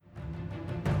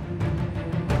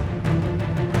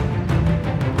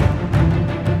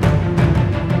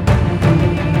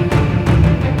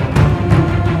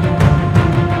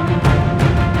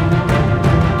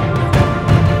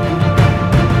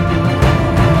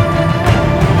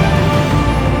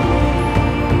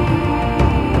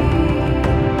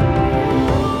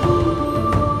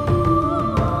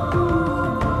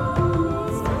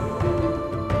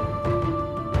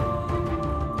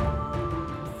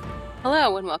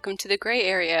welcome to the Gray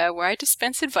Area, where I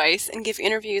dispense advice and give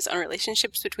interviews on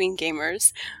relationships between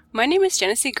gamers. My name is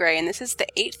Genesee Gray, and this is the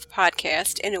 8th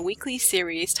podcast in a weekly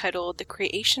series titled The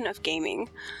Creation of Gaming.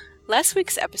 Last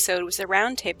week's episode was a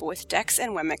roundtable with Dex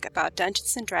and Wemmick about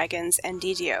Dungeons & Dragons and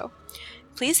DDO.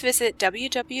 Please visit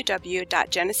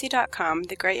www.genesee.com,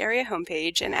 the Gray Area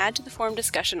homepage, and add to the forum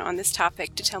discussion on this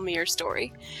topic to tell me your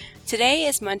story. Today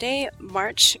is Monday,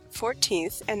 March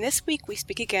 14th, and this week we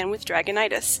speak again with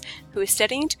Dragonitis, who is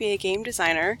studying to be a game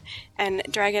designer. And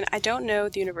Dragon, I don't know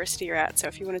the university you're at, so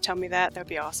if you want to tell me that would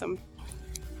be awesome.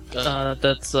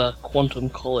 That's Quantum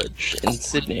College in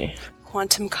Sydney.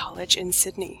 Quantum College in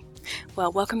Sydney.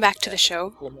 Well, welcome back to the show.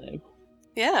 Cool name.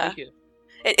 Yeah. Thank you.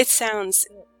 It sounds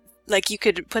like you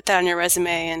could put that on your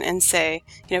resume and say,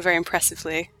 very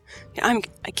impressively, I'm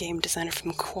a game designer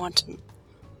from Quantum.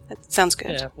 That sounds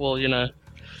good. Yeah, well,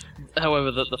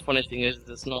 however, the funny thing is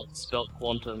it's not spelled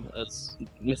quantum, it's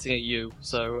missing a U,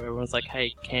 so everyone's like,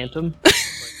 hey, Cantum?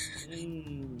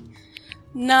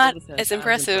 Not as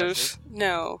impressive.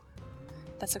 No.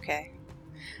 That's okay.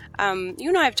 You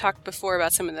and I have talked before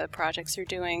about some of the projects you're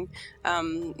doing.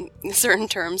 Certain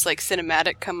terms like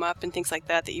cinematic come up and things like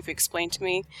that you've explained to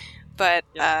me. But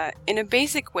in a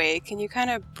basic way, can you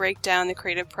kind of break down the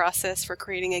creative process for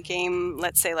creating a game,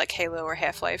 let's say like Halo or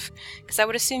Half-Life? Because I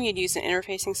would assume you'd use an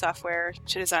interfacing software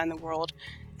to design the world.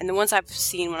 And the ones I've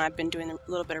seen when I've been doing a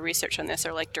little bit of research on this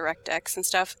are like DirectX and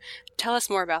stuff. Tell us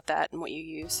more about that and what you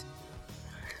use.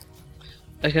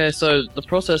 Okay, so the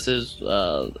process is there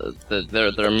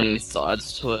are many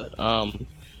sides to it,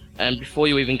 and before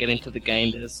you even get into the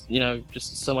game, there's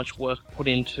just so much work put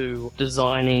into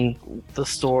designing the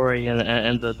story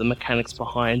and the mechanics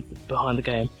behind the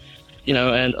game,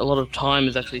 and a lot of time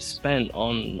is actually spent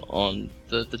on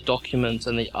the documents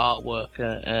and the artwork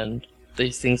and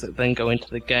these things that then go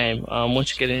into the game.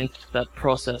 Once you get into that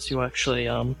process, you actually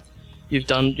you've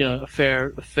done a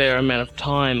fair amount of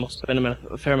time, or spent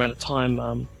a fair amount of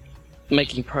time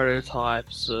making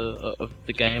prototypes of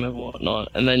the game and whatnot,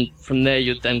 and then from there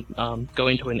you'd then go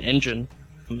into an engine,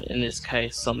 in this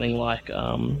case something like,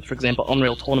 for example,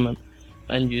 Unreal Tournament,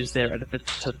 and use their editor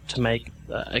to make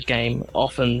a game.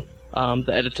 Often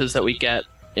the editors that we get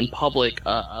in public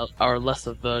are a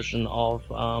lesser version of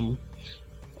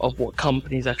what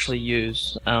companies actually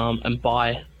use and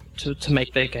buy to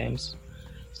make their games.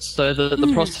 So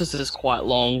the process is quite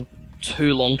long,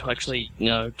 too long to actually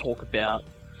talk about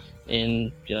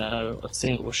in a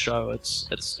single show. It's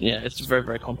very,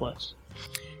 very complex.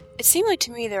 It seemed like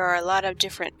to me there are a lot of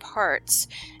different parts,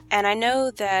 and I know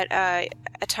that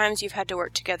at times you've had to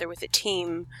work together with a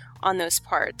team on those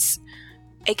parts.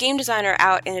 A game designer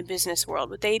out in a business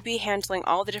world, would they be handling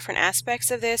all the different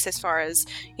aspects of this as far as,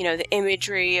 the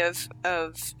imagery of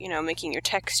making your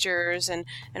textures and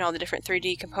all the different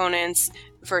 3D components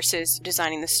versus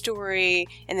designing the story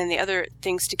and then the other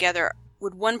things together?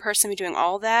 Would one person be doing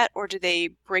all that, or do they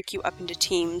break you up into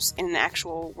teams in an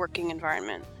actual working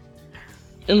environment?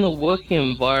 In the working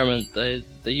environment, they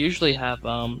usually have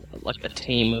like a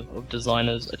team of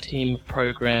designers, a team of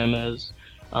programmers,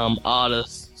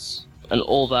 artists, and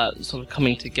all that sort of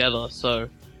coming together. So,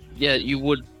 yeah, you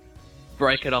would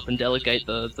break it up and delegate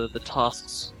the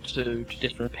tasks to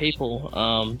different people.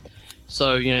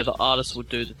 So, the artist would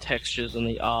do the textures and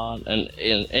the art, and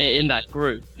in that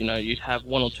group, you'd have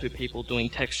one or two people doing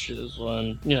textures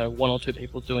and, one or two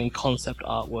people doing concept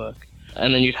artwork.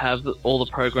 And then you'd have all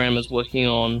the programmers working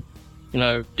on,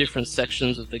 different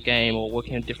sections of the game or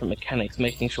working on different mechanics,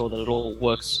 making sure that it all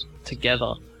works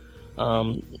together.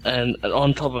 And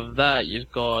on top of that,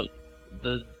 you've got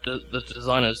the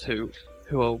designers who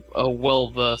are well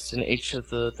versed in each of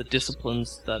the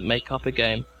disciplines that make up a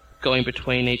game, going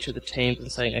between each of the teams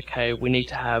and saying, okay, we need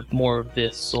to have more of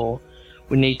this, or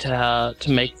we need to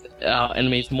make our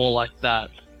enemies more like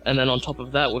that. And then on top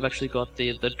of that, we've actually got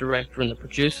the director and the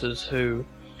producers who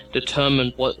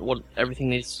determine what everything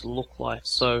needs to look like.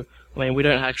 So, we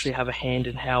don't actually have a hand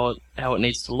in how it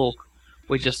needs to look.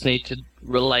 We just need to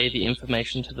relay the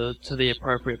information to the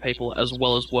appropriate people, as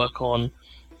well as work on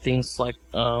things like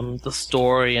the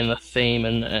story and the theme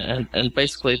and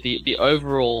basically the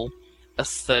overall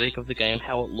aesthetic of the game,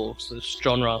 how it looks, the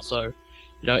genre. So,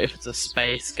 if it's a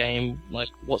space game, like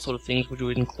what sort of things would you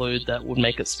include that would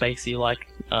make it spacey, like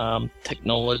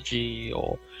technology,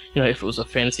 or if it was a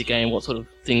fantasy game, what sort of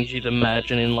things you'd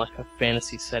imagine in like a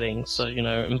fantasy setting, so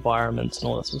environments and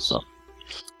all that sort of stuff.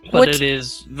 But it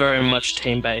is very much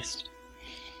team-based.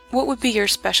 What would be your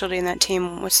specialty in that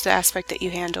team? What's the aspect that you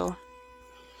handle?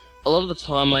 A lot of the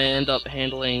time I end up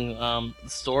handling the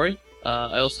story.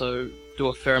 I also do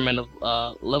a fair amount of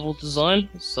level design,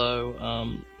 so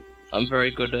I'm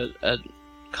very good at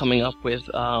coming up with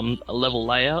a level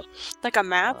layout. Like a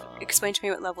map? Explain to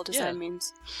me what level design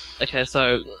means. Okay,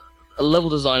 so a level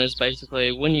design is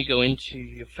basically when you go into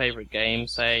your favorite game,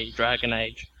 say Dragon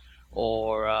Age,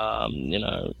 or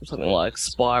something like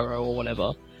Spyro or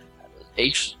whatever.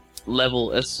 Each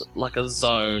level is like a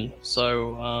zone.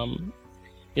 So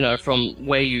from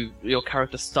where your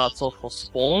character starts off or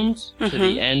spawns to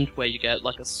the end where you get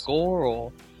like a score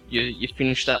or you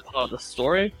finish that part of the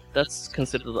story, that's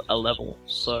considered a level.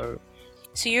 So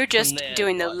you're just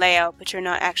doing the layout, but you're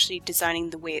not actually designing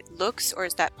the way it looks, or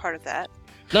is that part of that?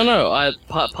 No.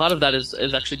 Part of that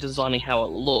is actually designing how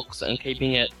it looks and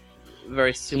keeping it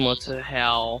very similar to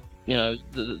how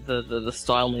the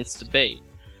style needs to be.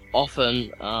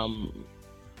 Often,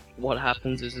 what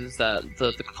happens is that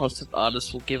the concept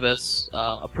artist will give us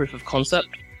a proof of concept.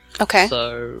 Okay.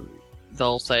 So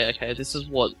they'll say, okay, this is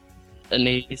what it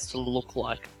needs to look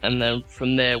like, and then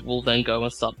from there we'll then go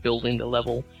and start building the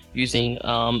level using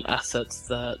assets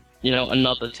that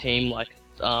another team like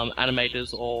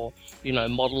animators or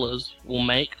modelers will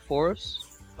make for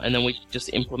us, and then we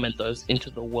just implement those into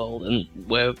the world, and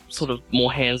we're sort of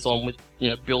more hands-on with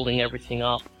building everything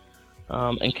up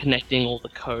and connecting all the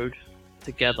code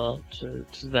together to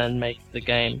then make the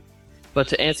game. But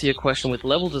to answer your question with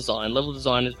level design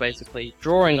is basically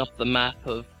drawing up the map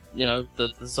of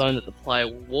the zone that the player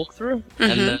will walk through,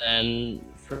 and then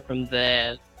from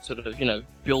there sort of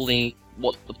building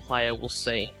what the player will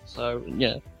see. So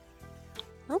yeah.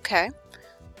 Okay.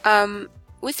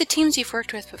 With the teams you've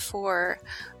worked with before,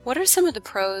 what are some of the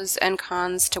pros and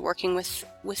cons to working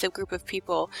with a group of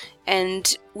people?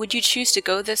 And would you choose to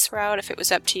go this route if it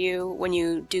was up to you when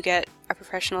you do get a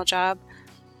professional job?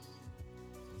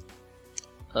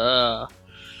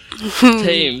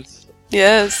 Teams.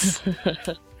 Yes.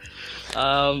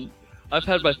 I've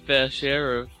had my fair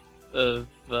share of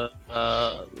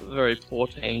very poor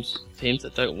teams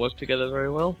that don't work together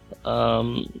very well.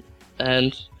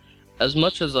 And as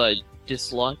much as I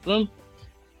dislike them,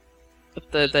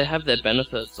 they have their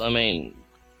benefits. I mean,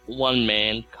 one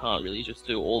man can't really just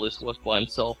do all this work by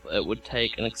himself. It would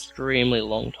take an extremely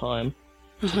long time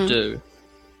to do.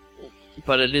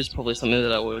 But it is probably something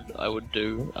that I would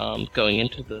do going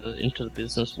into the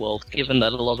business world, given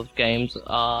that a lot of games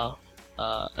are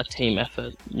a team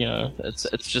effort.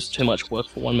 It's just too much work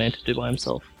for one man to do by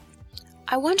himself.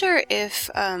 I wonder if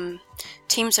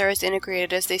teams are as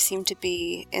integrated as they seem to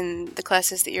be in the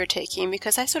classes that you're taking,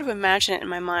 because I sort of imagine it in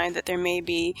my mind that there may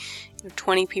be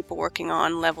 20 people working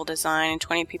on level design and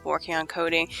 20 people working on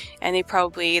coding, and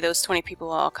those 20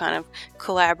 people all kind of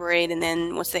collaborate, and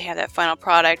then once they have that final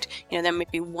product, there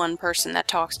might be one person that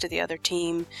talks to the other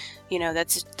team,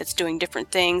 that's doing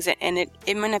different things, and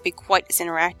it might not be quite as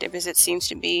interactive as it seems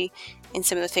to be in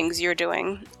some of the things you're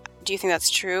doing. Do you think that's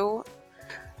true?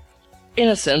 In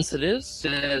a sense, it is.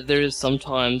 There is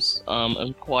sometimes,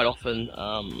 and quite often,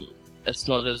 it's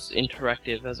not as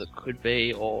interactive as it could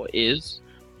be or is.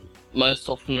 Most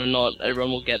often than not,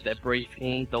 everyone will get their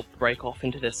briefing, they'll break off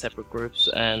into their separate groups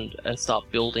and start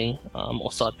building,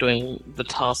 or start doing the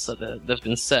tasks that they've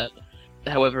been set.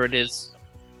 However, it is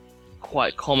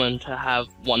quite common to have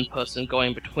one person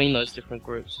going between those different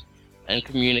groups and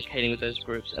communicating with those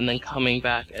groups, and then coming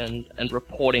back and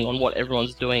reporting on what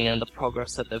everyone's doing and the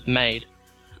progress that they've made.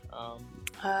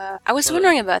 I was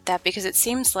wondering about that, because it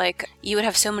seems like you would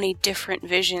have so many different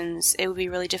visions. It would be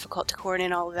really difficult to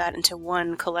coordinate all of that into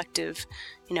one collective,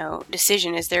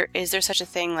 decision. Is there such a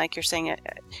thing, like you're saying,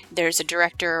 there's a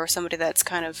director or somebody that's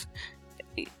kind of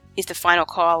is the final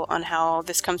call on how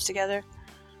this comes together?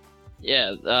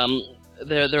 Yeah,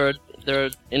 there are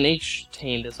in each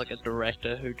team there's like a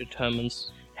director who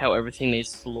determines how everything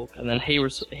needs to look, and then he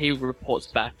reports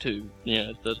back to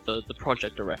the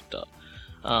project director,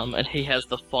 and he has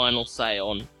the final say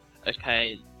on,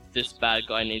 okay, this bad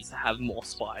guy needs to have more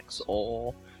spikes,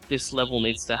 or this level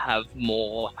needs to have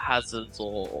more hazards,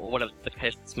 or whatever the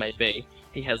case may be.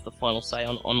 He has the final say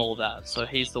on all that, so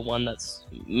he's the one that's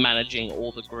managing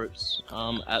all the groups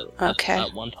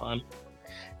at one time.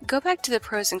 Go back to the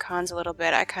pros and cons a little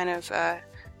bit. I kind of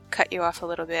cut you off a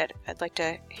little bit. I'd like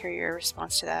to hear your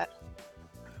response to that.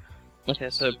 Okay,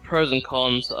 so pros and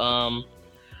cons.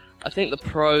 I think the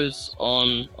pros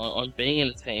on being in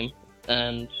a team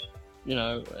and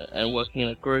and working in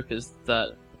a group is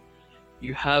that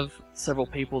you have several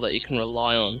people that you can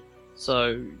rely on.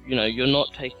 So you're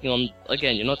not taking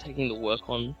the work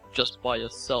on just by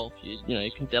yourself.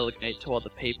 You can delegate to other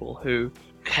people who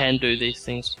can do these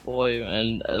things for you,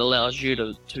 and it allows you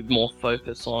to more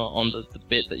focus on the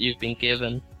bit that you've been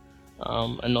given,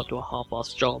 and not do a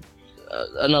half-assed job.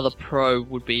 Another pro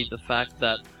would be the fact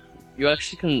that you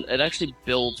actually can. It actually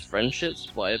builds friendships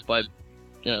by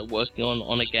working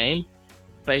on a game.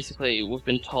 Basically, we've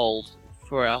been told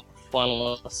for our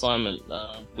final assignment,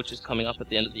 which is coming up at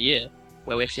the end of the year,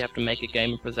 where we actually have to make a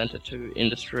game and present it to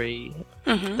industry,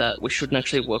 that we shouldn't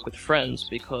actually work with friends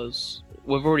because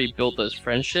we've already built those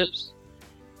friendships,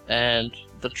 and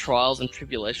the trials and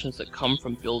tribulations that come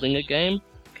from building a game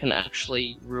can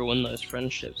actually ruin those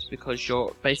friendships because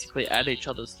you're basically at each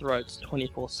other's throats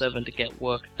 24/7 to get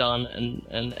work done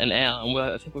and out. And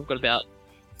I think we've got about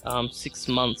 6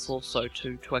 months or so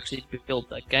to actually build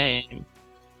that game.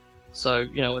 So,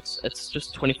 it's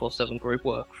just 24/7 group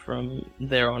work from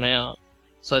there on out.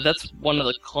 So that's one of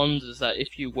the cons, is that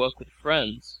if you work with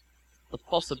friends, the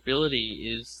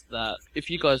possibility is that if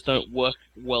you guys don't work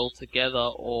well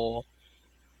together or,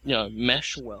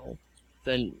 mesh well,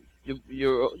 then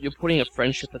you're putting a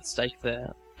friendship at stake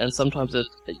there. And sometimes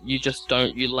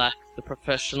you lack the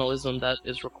professionalism that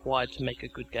is required to make a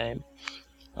good game.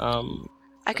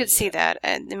 I could see that.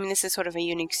 I mean, this is sort of a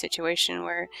unique situation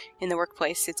where in the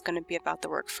workplace it's going to be about the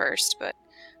work first, but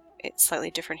it's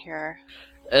slightly different here.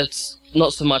 It's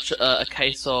not so much a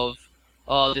case of,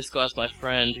 oh, this guy's my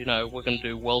friend, we're going to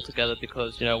do well together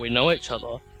because, we know each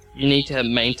other. You need to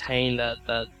maintain that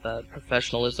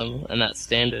professionalism and that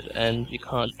standard, and you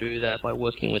can't do that by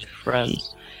working with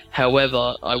friends.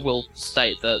 However, I will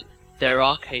state that there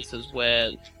are cases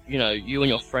where, you and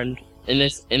your friend, in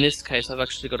this case, I've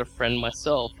actually got a friend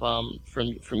myself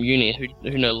from uni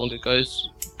who no longer goes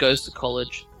to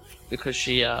college because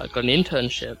she got an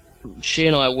internship. She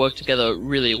and I worked together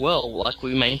really well. Like,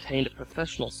 we maintained a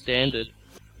professional standard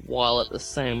while at the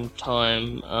same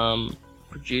time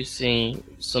producing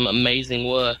some amazing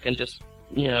work and just,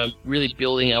 really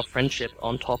building our friendship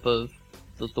on top of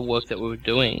the work that we were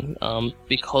doing,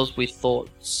 because we thought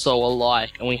so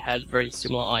alike and we had very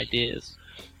similar ideas.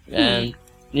 And,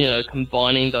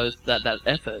 combining that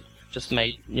effort just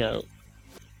made,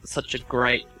 such a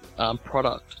great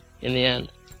product in the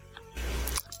end.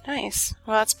 Nice.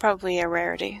 Well, that's probably a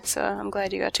rarity, so I'm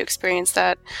glad you got to experience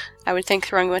that. I would think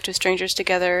throwing a bunch of strangers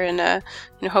together and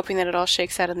hoping that it all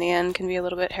shakes out in the end can be a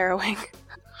little bit harrowing.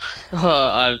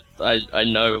 I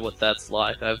know what that's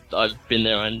like. I've been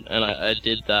there and I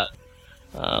did that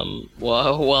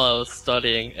while I was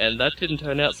studying, and that didn't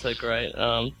turn out so great.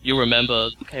 You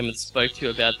remember, came and spoke to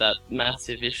you about that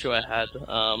massive issue I had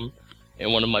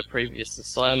in one of my previous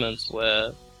assignments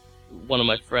where one of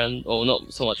my friends, or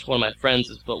not so much one of my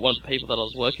friends, but one of the people that I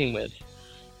was working with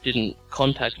didn't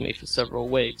contact me for several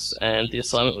weeks, and the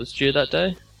assignment was due that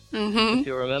day. If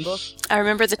you remember. I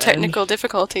remember the technical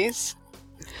difficulties.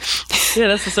 Yeah,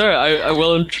 that's the story. I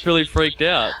well and truly freaked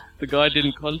out. The guy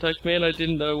didn't contact me, and I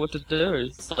didn't know what to do.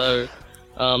 So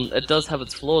it does have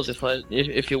its flaws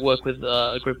if you work with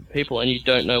a group of people and you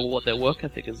don't know what their work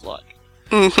ethic is like.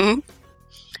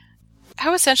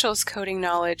 How essential is coding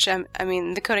knowledge? I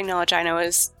mean, the coding knowledge I know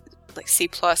is like C+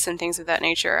 and things of that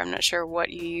nature. I'm not sure what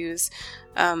you use.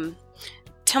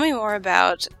 Tell me more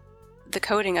about the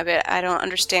coding of it. I don't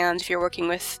understand if you're working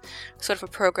with sort of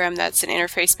a program that's an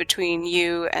interface between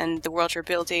you and the world you're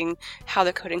building, how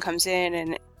the coding comes in,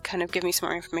 and kind of give me some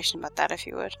more information about that if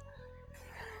you would.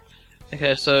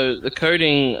 Okay, so the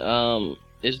coding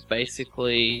is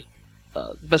basically...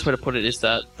 the best way to put it is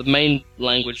that the main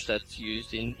language that's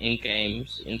used in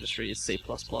games industry is C++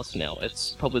 now.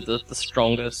 It's probably the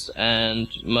strongest and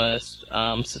most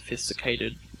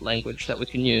sophisticated language that we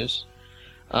can use.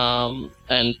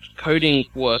 And coding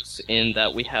works in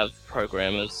that we have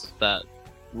programmers that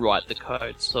write the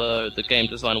code. So the game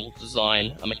designer will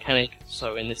design a mechanic.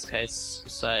 So in this case,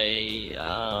 say,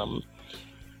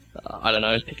 I don't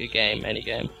know, pick a game, any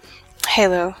game.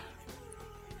 Halo.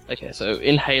 Okay, so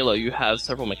in Halo you have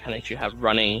several mechanics. You have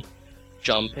running,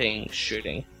 jumping,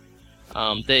 shooting.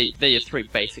 They're your three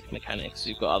basic mechanics.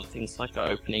 You've got other things like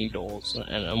opening doors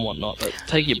and whatnot, but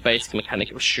take your basic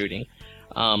mechanic of shooting.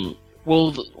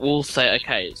 We'll say,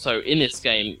 okay, so in this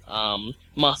game,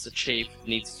 Master Chief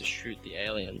needs to shoot the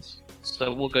aliens.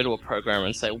 So we'll go to a programmer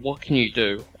and say, what can you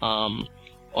do on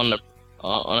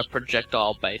a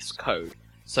projectile-based code?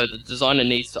 So the designer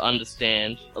needs to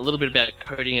understand a little bit about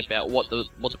coding, about what the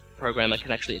programmer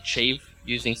can actually achieve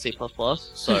using C++.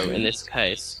 So in this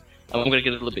case, I'm going to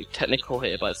get a little bit technical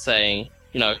here by saying,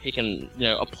 he can,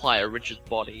 apply a rigid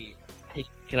body. He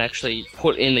can actually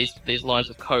put in these lines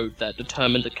of code that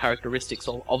determine the characteristics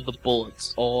of the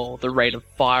bullets or the rate of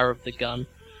fire of the gun,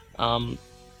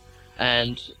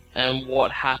 and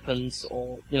what happens,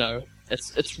 or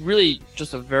it's really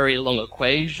just a very long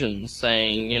equation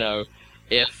saying,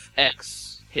 if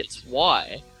X hits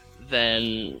Y,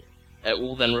 then it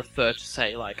will then refer to,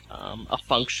 say, like a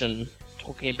function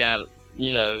talking about,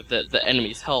 the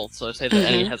enemy's health. So say the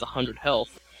enemy has 100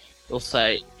 health, it'll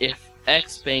say if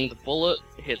X being the bullet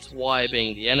hits Y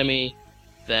being the enemy,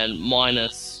 then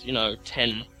minus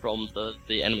 10 from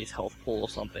the enemy's health pool or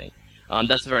something.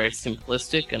 That's very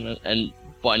simplistic and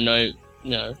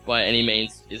by any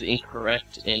means is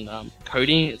incorrect in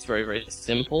coding. It's very, very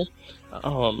simple.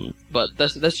 But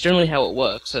that's generally how it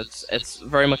works. It's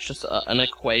very much just an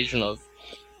equation of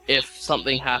if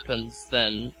something happens,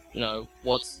 then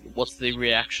what's the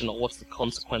reaction or what's the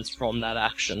consequence from that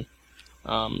action.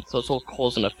 So it's all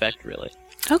cause and effect, really.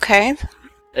 Okay.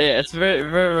 Yeah, it's very,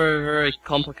 very, very, very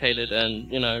complicated,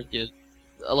 and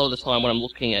a lot of the time when I'm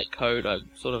looking at code, I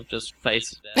sort of just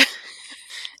face it down.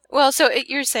 Well, so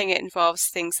you're saying it involves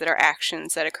things that are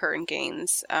actions that occur in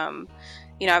games.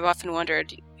 I've often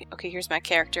wondered, okay, here's my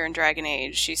character in Dragon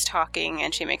Age. She's talking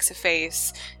and she makes a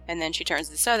face, and then she turns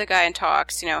to this other guy and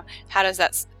talks. How does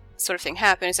that sort of thing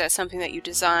happen? Is that something that you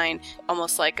design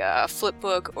almost like a flip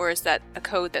book, or is that a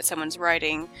code that someone's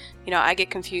writing? I get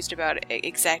confused about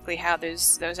exactly how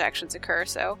those actions occur.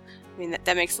 So,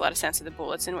 that makes a lot of sense with the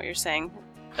bullets and what you're saying.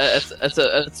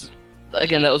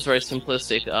 Again, that was very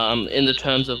simplistic. In the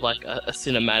terms of like a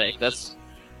cinematic, that's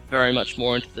very much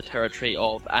more into the territory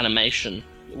of animation,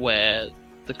 where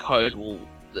the code will,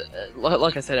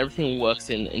 like I said, everything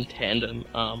works in tandem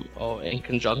or in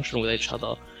conjunction with each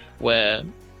other. Where,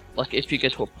 like, if you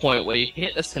get to a point where you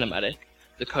hit a cinematic,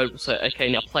 the code will say,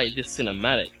 okay, now play this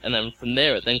cinematic, and then from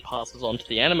there it then passes on to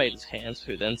the animator's hands,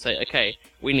 who then say, okay,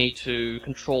 we need to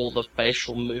control the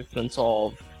facial movements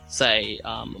of, say,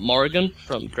 Morrigan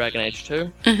from Dragon Age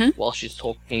 2, while she's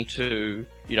talking to,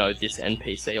 this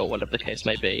NPC or whatever the case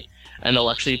may be. And they'll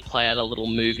actually play out a little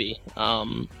movie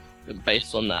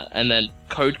based on that. And then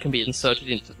code can be inserted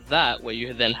into that, where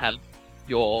you then have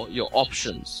your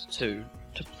options to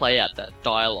play out that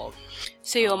dialogue.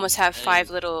 So you almost have 5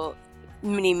 little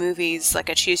mini movies, like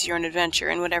a choose your own adventure,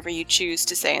 and whatever you choose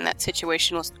to say in that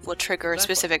situation will trigger a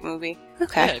specific movie.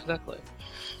 Okay. Yeah, exactly.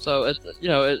 So,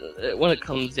 when it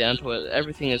comes down to it,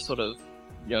 everything is sort of,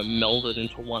 melded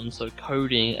into one. So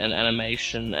coding and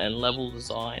animation and level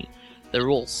design, they're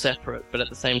all separate, but at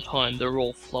the same time, they're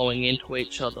all flowing into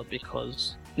each other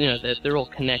because, they're all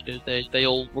connected. They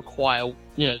all require,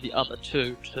 the other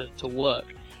two to work.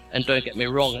 And don't get me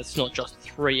wrong, it's not just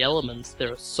 3 elements.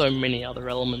 There are so many other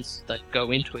elements that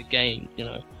go into a game,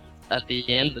 At the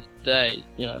end of the day,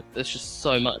 there's just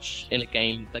so much in a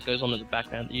game that goes on in the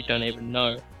background that you don't even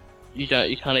know. You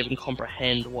can't even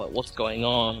comprehend what's going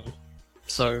on.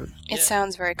 So It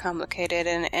sounds very complicated,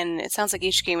 and it sounds like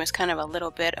each game is kind of a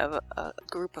little bit of a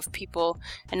group of people,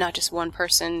 and not just one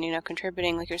person,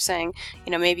 contributing, like you're saying.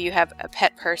 Maybe you have a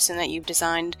pet person that you've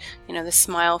designed, the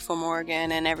smile for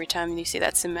Morgan, and every time you see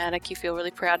that cinematic, you feel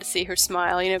really proud to see her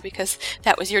smile, because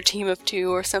that was your team of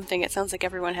 2 or something. It sounds like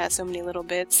everyone has so many little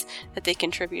bits that they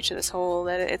contribute to this whole,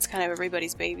 that it's kind of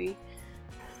everybody's baby.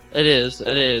 It is,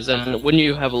 and when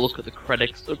you have a look at the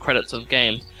credits of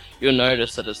games, you'll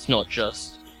notice that it's not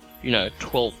just,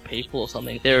 12 people or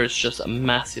something. There is just a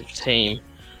massive team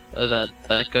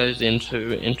that goes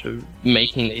into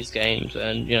making these games,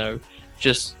 and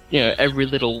every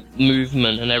little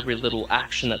movement and every little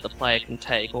action that the player can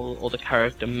take or the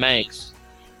character makes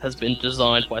has been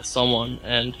designed by someone.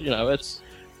 And it's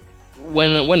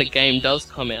when a game does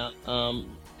come out,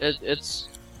 it's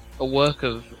a work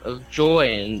of joy,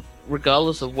 and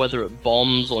regardless of whether it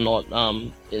bombs or not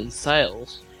in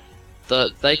sales,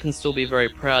 that they can still be very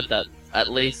proud that at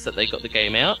least that they got the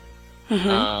game out,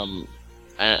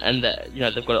 and that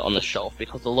they've got it on the shelf,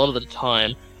 because a lot of the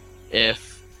time,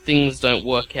 if things don't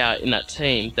work out in that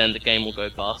team, then the game will go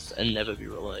bust and never be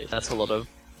released. That's a lot of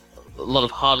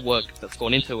hard work that's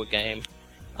gone into a game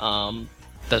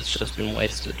that's just been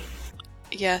wasted.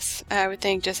 Yes, I would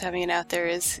think just having it out there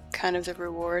is kind of the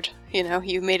reward.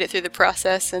 You made it through the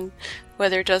process, and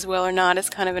whether it does well or not is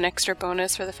kind of an extra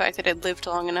bonus for the fact that it lived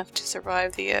long enough to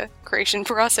survive the creation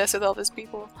process with all those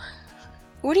people.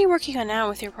 What are you working on now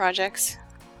with your projects?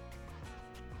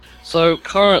 So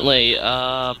currently,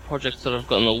 projects that I've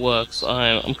got in the works,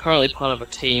 I'm currently part of a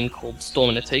team called Storm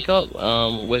in a Teacup.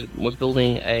 We're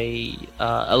building a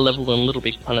level in Little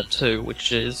Big Planet 2,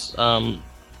 which is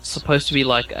supposed to be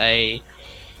like an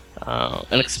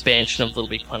expansion of Little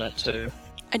Big Planet 2.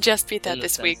 I just beat that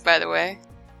this week, by the way.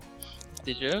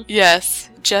 Did you?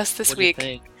 Yes, just this week. What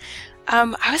did you think?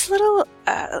 I was a little,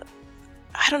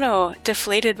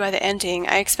 deflated by the ending.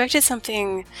 I expected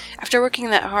something, after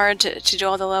working that hard to do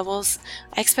all the levels,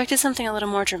 I expected something a little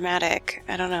more dramatic.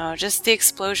 I don't know, just the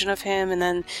explosion of him and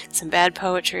then some bad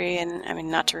poetry, and I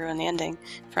mean, not to ruin the ending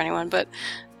for anyone, but,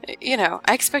 I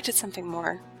expected something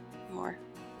more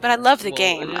But I love the Well,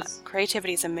 game. it is-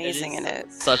 Creativity is amazing in it.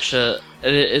 It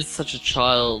is such a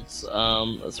child's,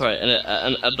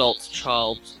 an adult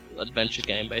child adventure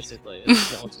game basically.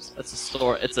 It's a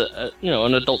story. It's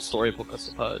an adult storybook, I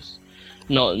suppose.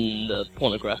 Not in the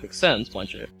pornographic sense,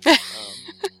 mind you.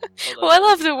 Well, I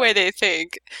love the way they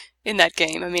think in that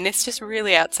game. I mean, it's just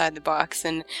really outside the box,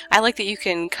 and I like that you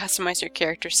can customize your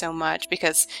character so much,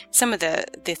 because some of the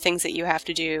things that you have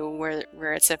to do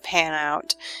where it's a pan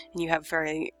out and you have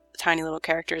very tiny little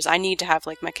characters, I need to have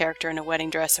like my character in a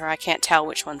wedding dress, or I can't tell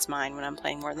which one's mine when I'm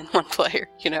playing more than one player,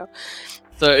 you know?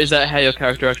 So is that how your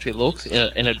character actually looks,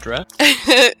 in a dress?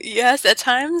 Yes, at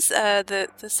times the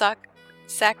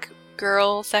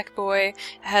sack boy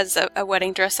has a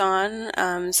wedding dress on.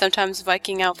 Sometimes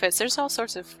Viking outfits. There's all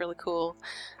sorts of really cool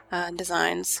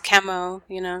designs. Camo,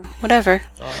 whatever.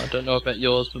 I don't know about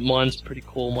yours, but mine's pretty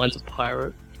cool. Mine's a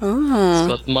pirate. Ooh. It's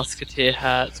got the musketeer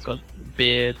hat, it's got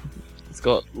beard, it's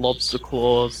got lobster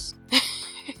claws.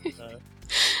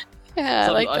 Yeah,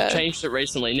 So I like I've that. changed it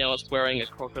recently. Now it's wearing a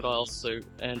crocodile suit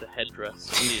and a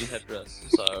headdress, Indian headdress.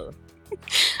 So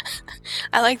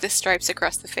I like the stripes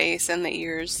across the face and the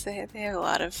ears. They have a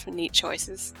lot of neat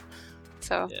choices.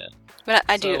 So, yeah. but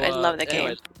I love the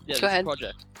anyway, game. Yeah, Go this ahead.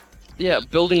 project. Yeah,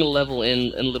 building a level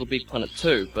in Little Big Planet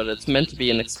 2, but it's meant to be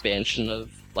an expansion of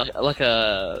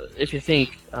if you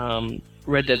think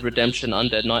Red Dead Redemption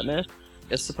Undead Nightmare,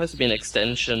 it's supposed to be an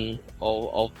extension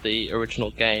of the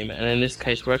original game, and in this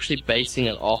case we're actually basing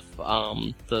it off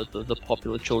the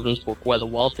popular children's book Where the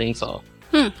Wild Things Are.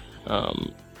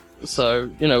 So,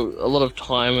 a lot of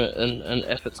time and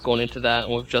effort's gone into that,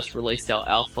 and we've just released our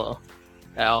alpha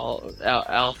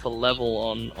level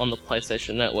on the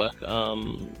PlayStation Network.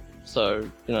 So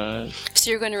So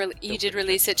you're going to you did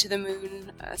release it to the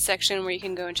Moon section where you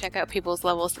can go and check out people's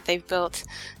levels that they've built.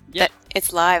 Yep. That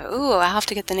it's live. Ooh, I'll have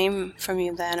to get the name from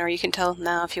you then, or you can tell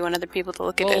now if you want other people to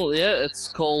look at it. Well, yeah, it's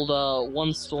called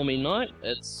One Stormy Night.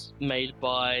 It's made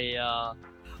by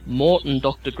Mort and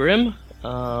Dr. Grimm.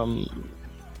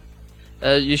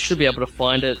 You should be able to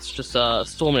find it. It's just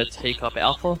Storm in a Teacup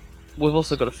Alpha. We've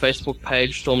also got a Facebook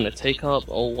page, Storm in a Teacup,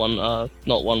 all one,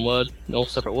 not one word, all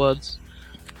separate words.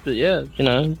 But yeah,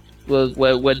 we're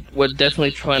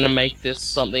definitely trying to make this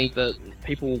something that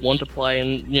people want to play,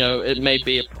 and it may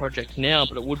be a project now,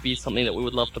 but it would be something that we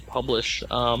would love to publish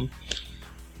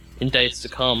in days to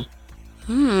come.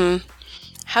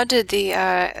 How did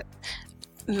the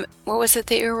what was it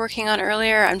that you were working on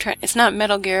earlier? It's not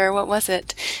Metal Gear. What was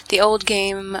it? The old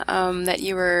game that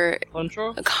you were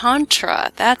Contra?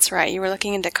 Contra. That's right. You were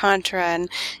looking into Contra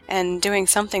and doing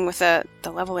something with the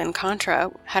level in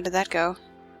Contra. How did that go?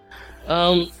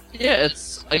 Yeah,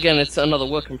 it's another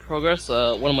work in progress.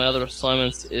 One of my other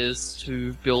assignments is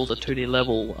to build a 2D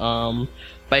level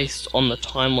based on the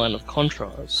timeline of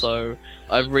Contra. So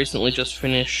I've recently just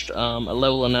finished a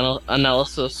level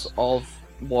analysis of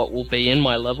what will be in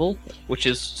my level, which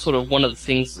is sort of one of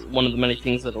the many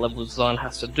things that a level design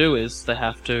has to do, is they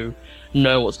have to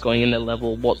know what's going in their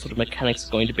level, what sort of mechanics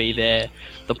are going to be there,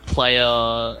 the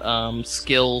player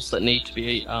skills that need to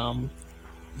be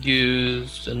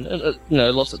used, and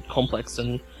lots of complex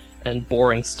and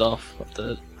boring stuff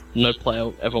that no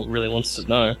player ever really wants to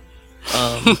know,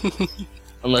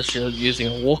 unless you're using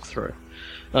a walkthrough.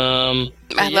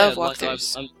 I love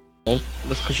walkthroughs. That's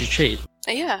because you cheat.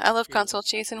 Yeah, I love console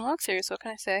cheats and walkthroughs. What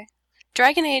can I say?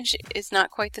 Dragon Age is not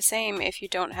quite the same if you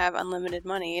don't have unlimited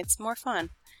money. It's more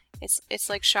fun. It's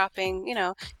like shopping.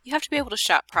 You have to be able to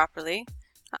shop properly.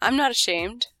 I'm not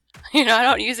ashamed. I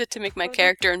don't use it to make my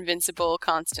character invincible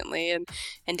constantly and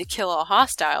to kill all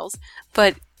hostiles.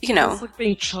 But It's like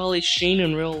being Charlie Sheen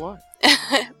in real life.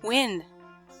 win.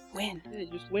 Yeah, you're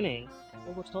just winning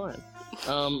all the time.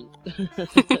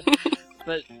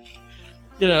 But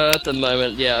at the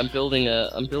moment, yeah, I'm building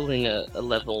a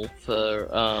level for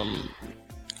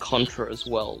Contra as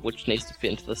well, which needs to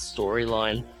fit into the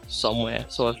storyline somewhere.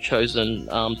 So I've chosen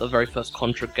the very first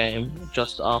Contra game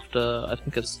just after, I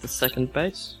think it's the second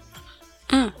base.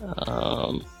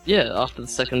 Yeah, after the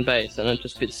second base, and it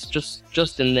just fits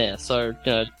just in there. So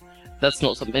that's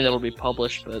not something that will be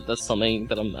published, but that's something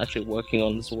that I'm actually working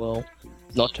on as well.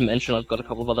 Not to mention, I've got a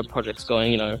couple of other projects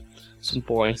going. Some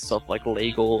boring stuff like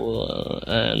legal,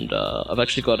 and I've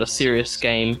actually got a serious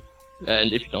game.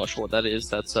 And if you're not sure what that is,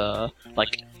 that's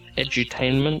like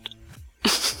edutainment,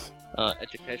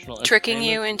 educational. Tricking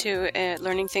you into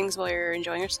learning things while you're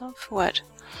enjoying yourself. What?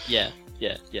 Yeah.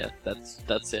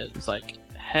 That's it. It's like,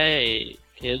 hey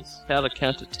kids, how to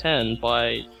count to 10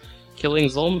 by killing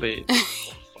zombies.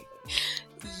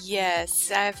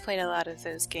 Yes, I've played a lot of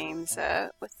those games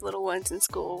with little ones in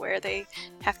school where they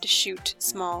have to shoot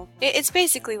small. It's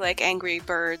basically like Angry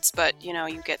Birds, but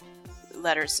you get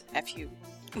letters if you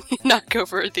knock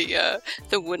over the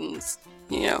wooden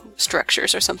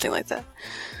structures or something like that.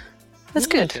 That's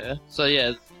good. Okay. So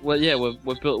yeah, we're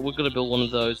gonna build one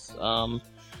of those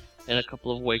in a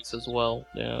couple of weeks as well.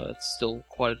 It's still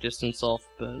quite a distance off,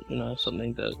 but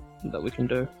something that we can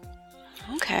do.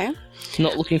 Okay.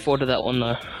 Not looking forward to that one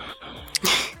though.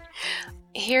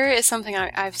 Here is something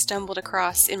I've stumbled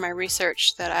across in my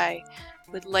research that I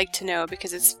would like to know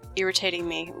because it's irritating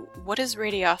me. What is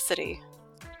radiosity?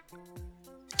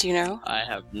 Do you know? I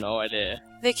have no idea.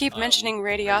 They keep mentioning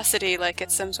radiosity like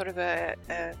it's some sort of a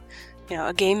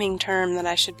gaming term that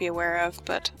I should be aware of,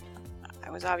 but I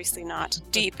was obviously not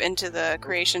deep into the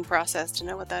creation process to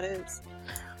know what that is.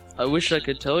 I wish I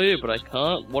could tell you, but I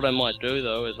can't. What I might do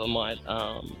though is I might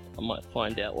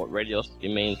find out what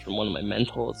radiosity means from one of my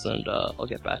mentors, and I'll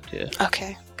get back to you.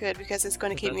 Okay, good, because it's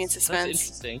going to keep me in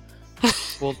suspense. That's interesting.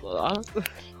 Well,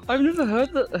 I've never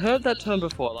heard that term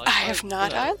before. Like, I have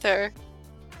not either.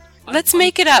 Let's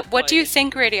make it up. What do you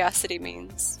think radiosity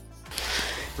means?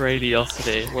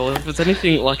 Radiosity. Well, if it's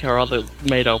anything like our other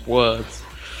made-up words,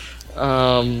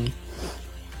 and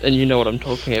you know what I'm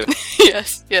talking about.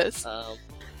 Yes.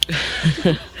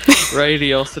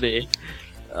 Radiosity.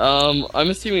 I'm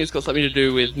assuming it's got something to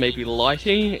do with maybe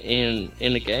lighting in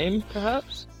a game,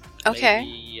 perhaps. Okay.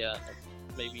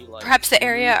 Maybe like perhaps the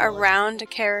area around a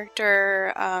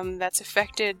character that's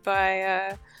affected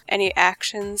by any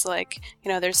actions, like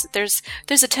there's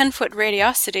a 10-foot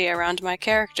radiosity around my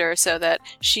character, so that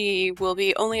she will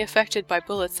be only affected by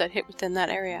bullets that hit within that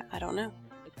area. I don't know.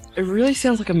 It really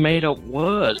sounds like a made-up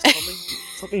word.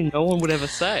 Something no one would ever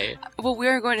say. Well,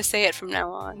 we're going to say it from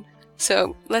now on.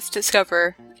 So let's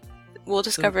discover. We'll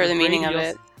discover the meaning of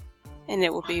it, and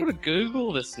it will be. I'm gonna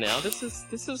Google this now. This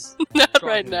is not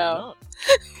right now.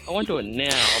 I won't do it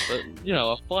now, but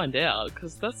I'll find out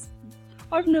because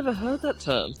I've never heard that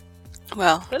term.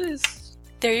 Well, that is.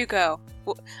 There you go.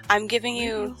 I'm giving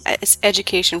you it's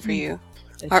education for you.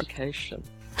 Education.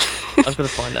 I've got to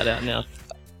find that out now.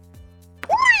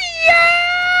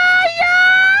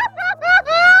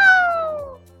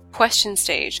 Question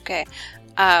stage. Okay.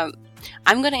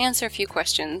 I'm going to answer a few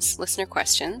questions, listener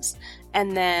questions,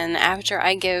 and then after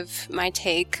I give my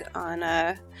take on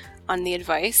the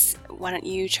advice, why don't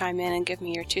you chime in and give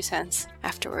me your 2 cents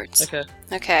afterwards?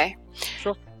 Okay.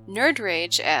 Sure. Nerd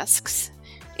Rage asks,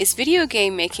 is video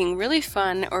game making really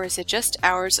fun, or is it just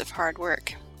hours of hard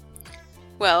work?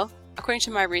 Well, according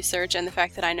to my research and the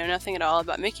fact that I know nothing at all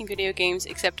about making video games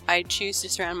except I choose to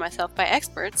surround myself by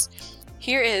experts,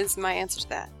 here is my answer to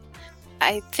that.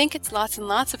 I think it's lots and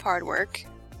lots of hard work,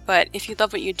 but if you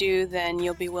love what you do, then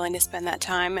you'll be willing to spend that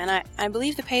time, and I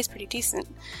believe the pay is pretty decent.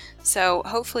 So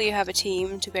hopefully you have a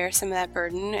team to bear some of that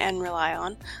burden and rely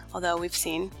on, although we've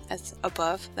seen, as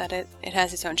above, that it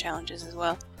has its own challenges as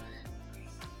well.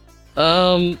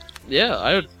 Yeah,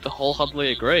 I would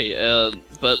wholeheartedly agree.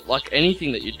 But like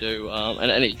anything that you do,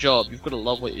 and any job, you've got to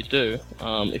love what you do.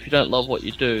 If you don't love what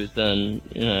you do, then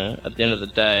at the end of the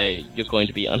day, you're going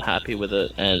to be unhappy with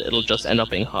it, and it'll just end up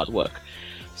being hard work.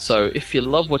 So if you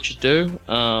love what you do,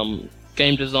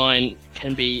 game design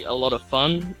can be a lot of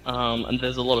fun, and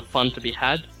there's a lot of fun to be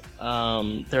had.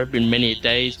 There have been many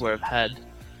days where I've had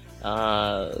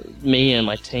me and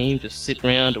my team just sit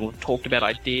around and we've talked about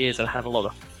ideas and had a lot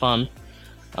of fun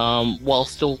while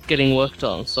still getting work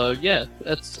done. So yeah,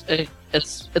 it's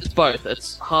both.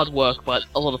 It's hard work, but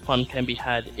a lot of fun can be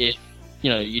had if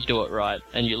you do it right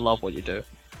and you love what you do.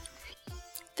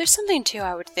 There's something too,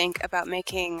 I would think, about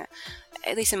making,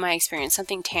 at least in my experience,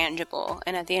 something tangible,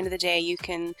 and at the end of the day you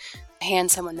can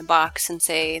hand someone the box and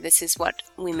say, this is what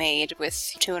we made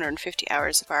with 250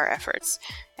 hours of our efforts.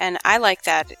 And I like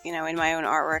that, in my own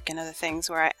artwork and other things,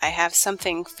 where I have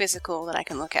something physical that I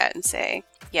can look at and say,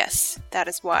 yes, that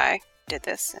is why I did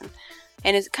this.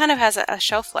 And it kind of has a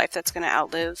shelf life that's going to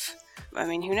outlive, I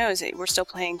mean, who knows, we're still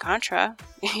playing Contra,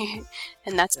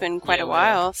 and that's been quite a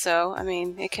while, so, I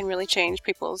mean, it can really change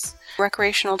people's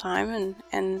recreational time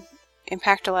and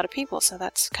impact a lot of people, so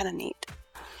that's kind of neat.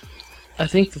 I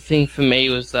think the thing for me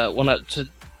was that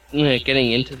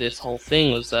getting into this whole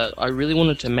thing was that I really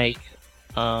wanted to make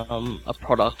a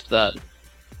product that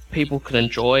people could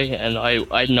enjoy, and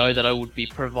I know that I would be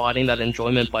providing that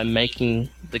enjoyment by making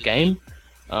the game,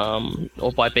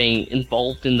 or by being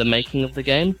involved in the making of the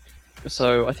game.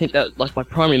 So I think that my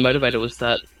primary motivator was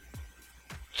that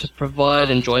to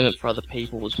provide enjoyment for other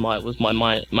people was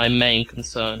my main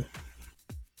concern.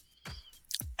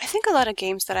 I think a lot of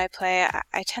games that I play,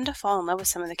 I tend to fall in love with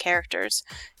some of the characters.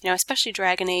 Especially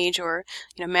Dragon Age or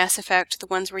Mass Effect, the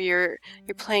ones where you're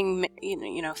playing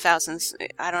thousands.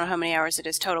 I don't know how many hours it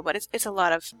is total, but it's a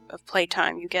lot of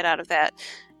playtime you get out of that.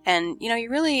 And you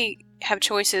really have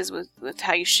choices with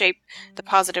how you shape the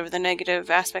positive or the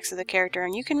negative aspects of the character,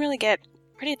 and you can really get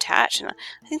pretty attached. And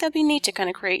I think that'd be neat to kind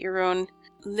of create your own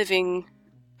living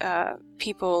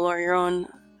people or your own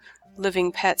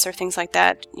living pets or things like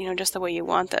that, just the way you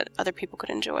want that other people could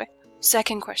enjoy.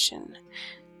 Second question.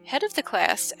 Head of the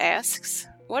class asks,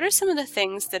 what are some of the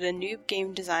things that a noob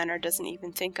game designer doesn't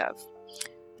even think of?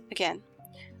 Again,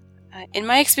 in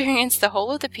my experience, the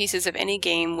whole of the pieces of any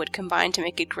game would combine to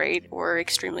make it great or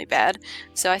extremely bad,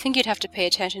 so I think you'd have to pay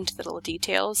attention to the little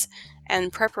details,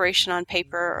 and preparation on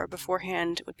paper or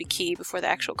beforehand would be key before the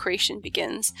actual creation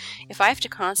begins. If I have to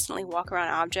constantly walk around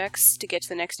objects to get to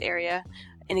the next area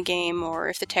in a game, or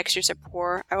if the textures are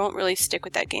poor, I won't really stick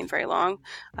with that game very long.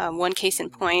 One case in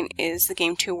point is the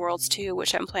game Two Worlds 2,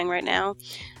 which I'm playing right now,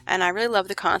 and I really love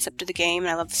the concept of the game and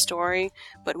I love the story,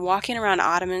 but walking around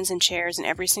ottomans and chairs in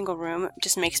every single room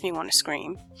just makes me want to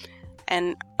scream.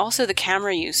 And also the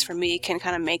camera use for me can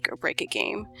kind of make or break a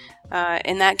game.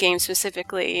 In that game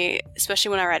specifically, especially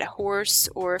when I ride a horse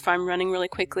or if I'm running really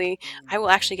quickly, I will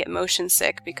actually get motion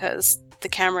sick because the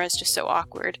camera is just so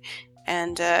awkward.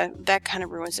 And that kind of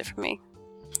ruins it for me.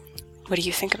 What do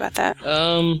you think about that?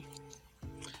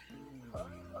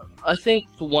 I think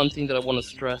the one thing that I want to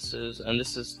stress is, and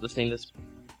this is the thing that's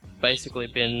basically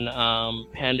been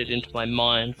pounded into my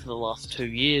mind for the last 2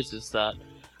 years, is that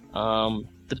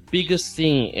the biggest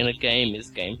thing in a game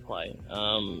is gameplay.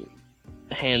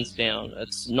 Hands down.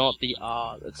 It's not the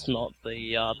art, it's not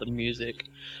the music,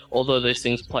 although those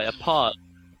things play a part.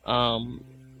 The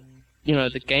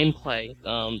gameplay,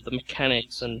 the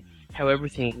mechanics, and how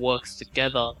everything works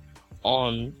together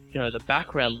on, the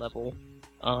background level,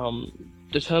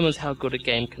 determines how good a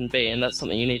game can be, and that's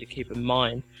something you need to keep in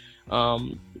mind.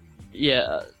 The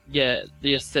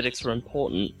aesthetics are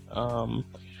important,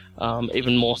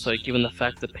 even more so given the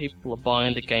fact that people are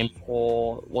buying the game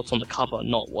for what's on the cover,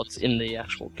 not what's in the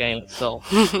actual game itself.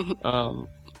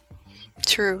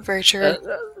 True, very true.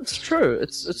 It's true.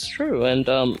 It's true, and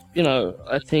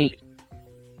I think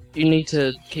you need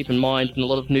to keep in mind, and a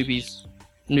lot of newbie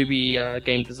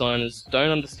game designers don't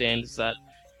understand, is that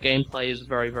gameplay is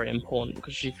very, very important.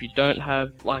 Because if you don't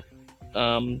have, like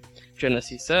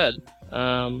Genesee said,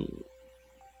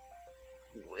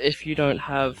 if you don't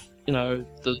have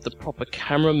the proper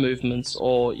camera movements,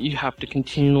 or you have to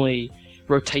continually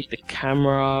rotate the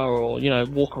camera, or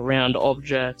walk around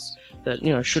objects that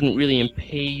shouldn't really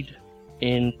impede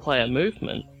in player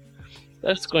movement,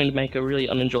 that's going to make a really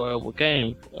unenjoyable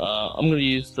game. I'm going to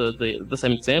use the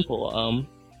same example.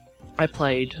 I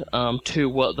played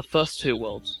the first Two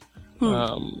Worlds,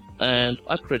 and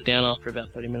I put it down after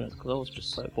about 30 minutes because I was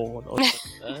just so bored. I was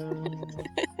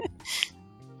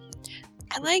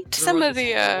I liked some of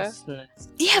the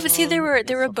yeah, but see, there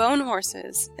were bone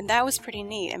horses, and that was pretty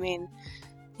neat. I mean,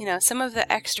 some of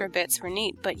the extra bits were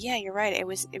neat, but yeah, you're right. It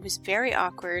was very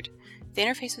awkward. The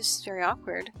interface was just very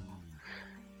awkward.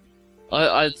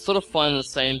 I sort of find the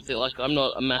same thing. Like, I'm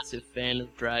not a massive fan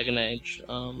of Dragon Age,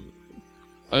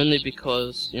 only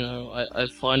because I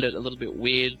find it a little bit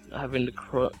weird having to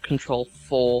control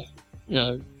 4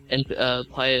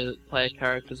 player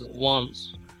characters at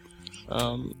once.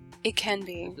 It can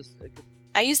be.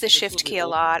 I use the shift key a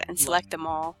lot and select them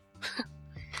all.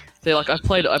 See, like I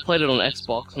played it on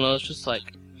Xbox, and I was just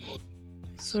like,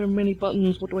 so many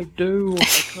buttons. What do I do?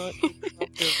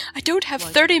 I don't have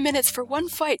 30 minutes for one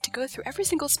fight to go through every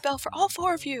single spell for all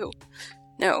 4 of you.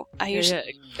 No, I usually...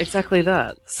 Yeah, exactly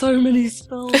that. So many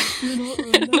spells, do not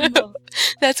remember.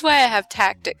 That's why I have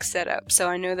tactics set up, so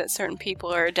I know that certain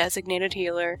people are a designated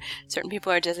healer, certain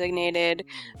people are designated,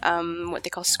 what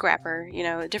they call scrapper.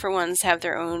 Different ones have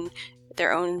their own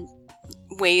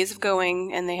ways of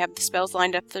going, and they have the spells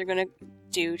lined up they're going to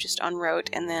do just en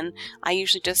route, and then I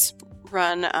usually just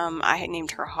run, I had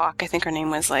named her Hawk. I think her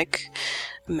name was like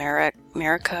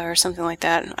America or something like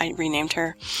that. I renamed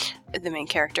her, the main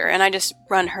character, and I just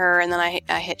run her, and then I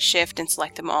hit shift and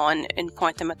select them all and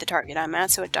point them at the target I'm at,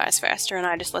 so it dies faster, and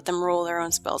I just let them roll their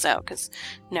own spells out, because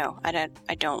no, I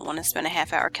don't want to spend a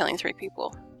half hour killing 3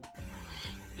 people.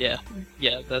 I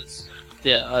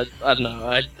don't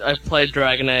know. I played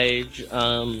Dragon Age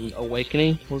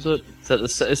Awakening. Was it?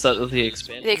 Is that the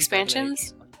expansion? The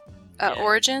expansions.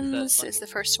 Origins is the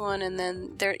first one, and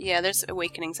then there's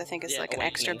Awakenings. I think is like an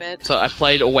extra bit. So I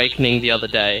played Awakening the other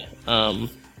day,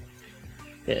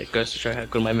 Yeah, it goes to show how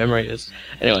good my memory is.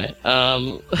 Anyway,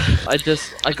 I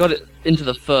got it into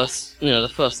the first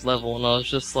level, and I was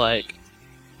just like,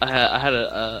 I had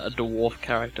a dwarf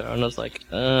character, and I was like,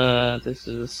 this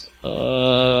is,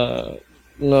 no,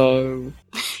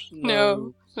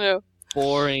 No.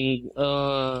 boring,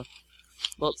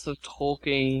 lots of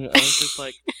talking. I was just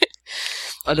like,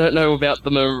 I don't know about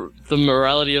the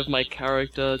morality of my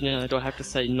character. You know, do I have to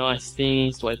say nice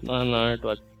things? I don't know.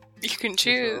 You can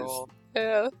choose.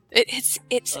 Yeah.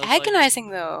 It's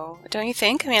agonizing though, don't you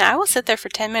think? I mean, I will sit there for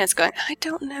 10 minutes going, I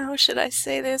don't know, should I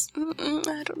say this?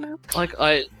 I don't know. Like,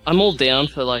 I'm all down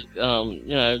for, like,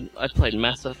 I played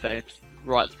Mass Effect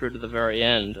right through to the very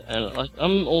end, and, like,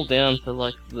 I'm all down for,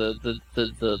 like,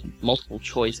 the multiple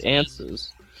choice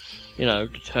answers, you know,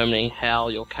 determining how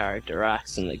your character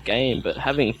acts in the game, but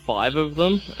having 5 of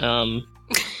them, I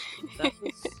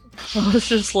was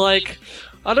just like,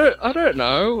 I don't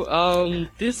know.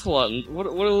 This one. What?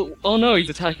 Oh no, he's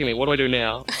attacking me. What do I do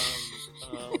now?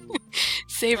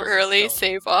 Save early,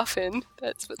 save often.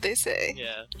 That's what they say.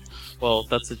 Yeah. Well,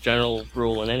 that's a general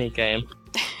rule in any game.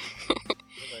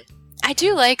 I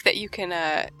do like that you can.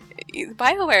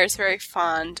 BioWare is very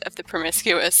fond of the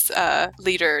promiscuous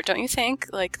leader, don't you think?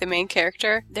 Like, the main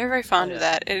character? They're very fond of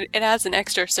that. It adds an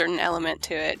extra certain element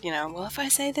to it, you know. Well, if I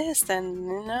say this,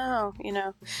 then no, you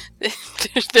know.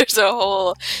 There's a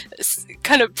whole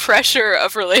kind of pressure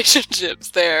of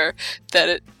relationships there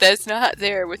that's not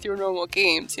there with your normal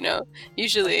games, you know.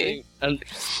 Usually... And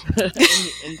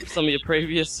in some of your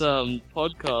previous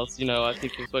podcasts, you know, I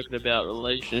think you've spoken about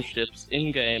relationships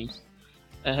in games.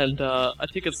 And I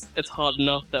think it's hard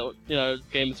enough that, you know,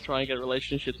 gamers try and get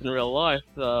relationships in real life,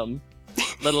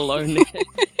 let alone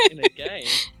in a game.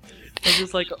 I'm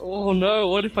just like, oh no,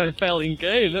 what if I fail in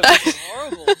game? That would be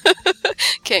horrible.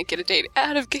 Can't get a date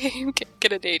out of game, can't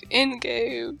get a date in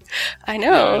game. I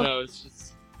know. Yeah, I know, it's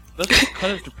just... That's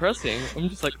kind of depressing. I'm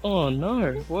just like, oh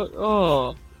no, what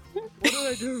did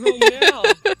I do wrong now?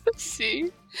 See?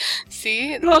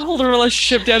 Not hold a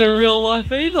relationship down in real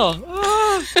life either.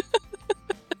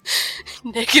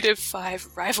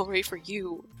 -5 rivalry for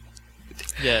you.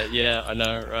 Yeah, I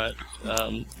know, right?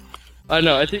 I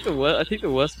know. I think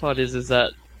the worst part is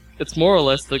that it's more or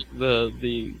less the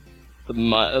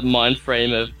mind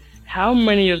frame of how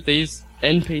many of these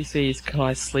NPCs can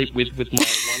I sleep with my one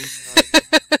character?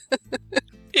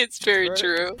 It's very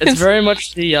true. It's very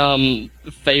much the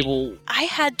Fable. I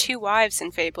had 2 wives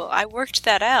in Fable. I worked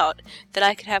that out, that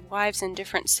I could have wives in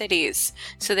different cities,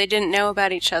 so they didn't know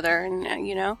about each other. And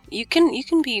you know, you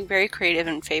can be very creative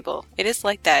in Fable. It is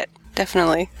like that,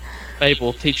 definitely.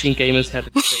 Fable, teaching gamers how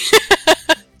to cheat.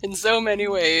 In so many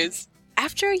ways.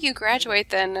 After you graduate,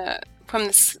 then from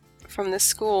the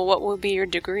school, what will be your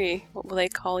degree? What will they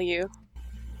call you?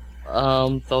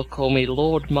 They'll call me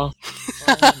Lord Master.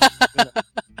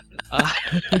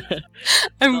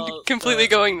 I'm completely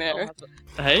going there.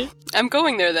 Hey? I'm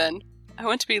going there then. I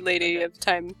want to be Lady of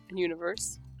Time and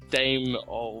Universe. Dame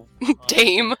of...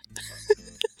 Dame?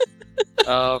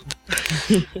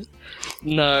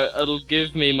 No, it'll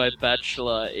give me my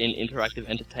bachelor in interactive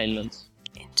entertainment.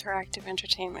 Interactive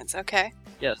entertainments, okay.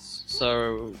 Yes,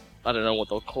 so I don't know what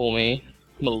they'll call me.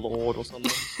 My lord or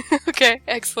something. Okay,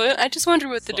 excellent. I just wondered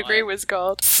what the degree was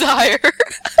called. Sire.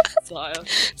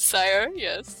 Sire,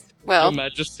 yes. Well, Your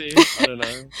Majesty. I don't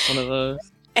know. One of those.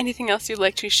 Anything else you'd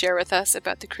like to share with us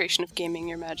about the creation of gaming,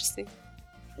 Your Majesty?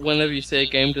 Whenever you see a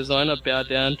game designer, bow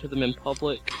down to them in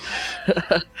public.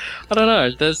 I don't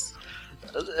know. There's,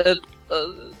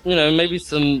 maybe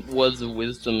some words of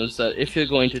wisdom is that if you're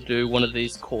going to do one of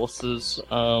these courses,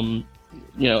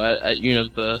 at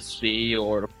university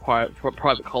or at a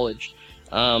private college,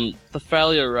 the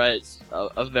failure rates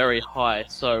are very high.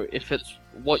 So if it's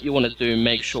what you want to do,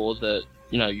 make sure that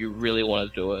you really want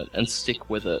to do it and stick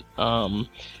with it.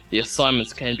 The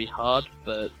assignments can be hard,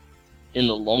 but in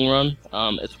the long run,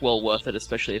 it's well worth it,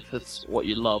 especially if it's what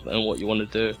you love and what you want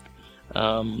to do.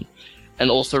 And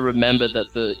also remember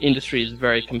that the industry is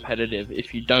very competitive.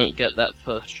 If you don't get that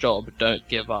first job, don't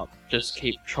give up. Just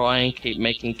keep trying, keep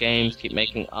making games, keep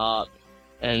making art,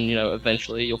 and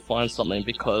eventually you'll find something,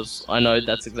 because I know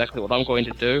that's exactly what I'm going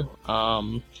to do.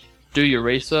 Do your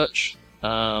research,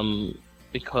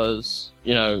 because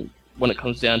when it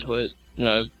comes down to it,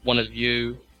 one of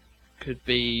you could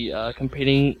be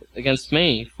competing against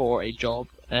me for a job,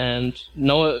 and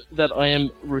know that I am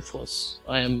ruthless.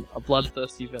 I am a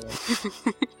bloodthirsty villain.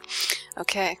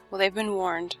 Okay, well, they've been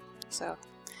warned, so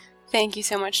thank you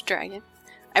so much, Dragon.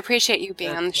 I appreciate you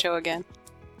being on the show again.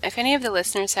 If any of the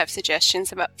listeners have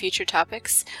suggestions about future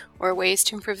topics or ways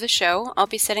to improve the show, I'll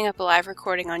be setting up a live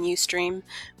recording on Ustream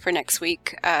for next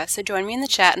week, so join me in the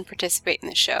chat and participate in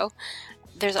the show.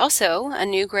 There's also a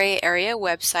new Gray Area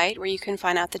website where you can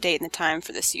find out the date and the time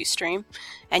for this Ustream,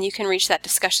 and you can reach that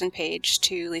discussion page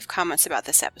to leave comments about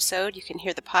this episode. You can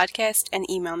hear the podcast and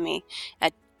email me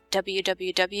at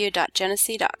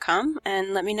www.genesee.com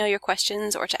and let me know your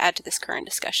questions or to add to this current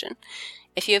discussion.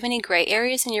 If you have any gray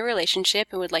areas in your relationship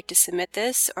and would like to submit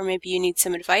this, or maybe you need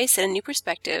some advice and a new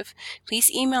perspective,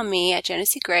 please email me at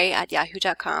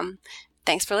geneseegray@yahoo.com.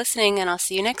 Thanks for listening, and I'll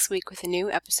see you next week with a new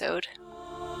episode.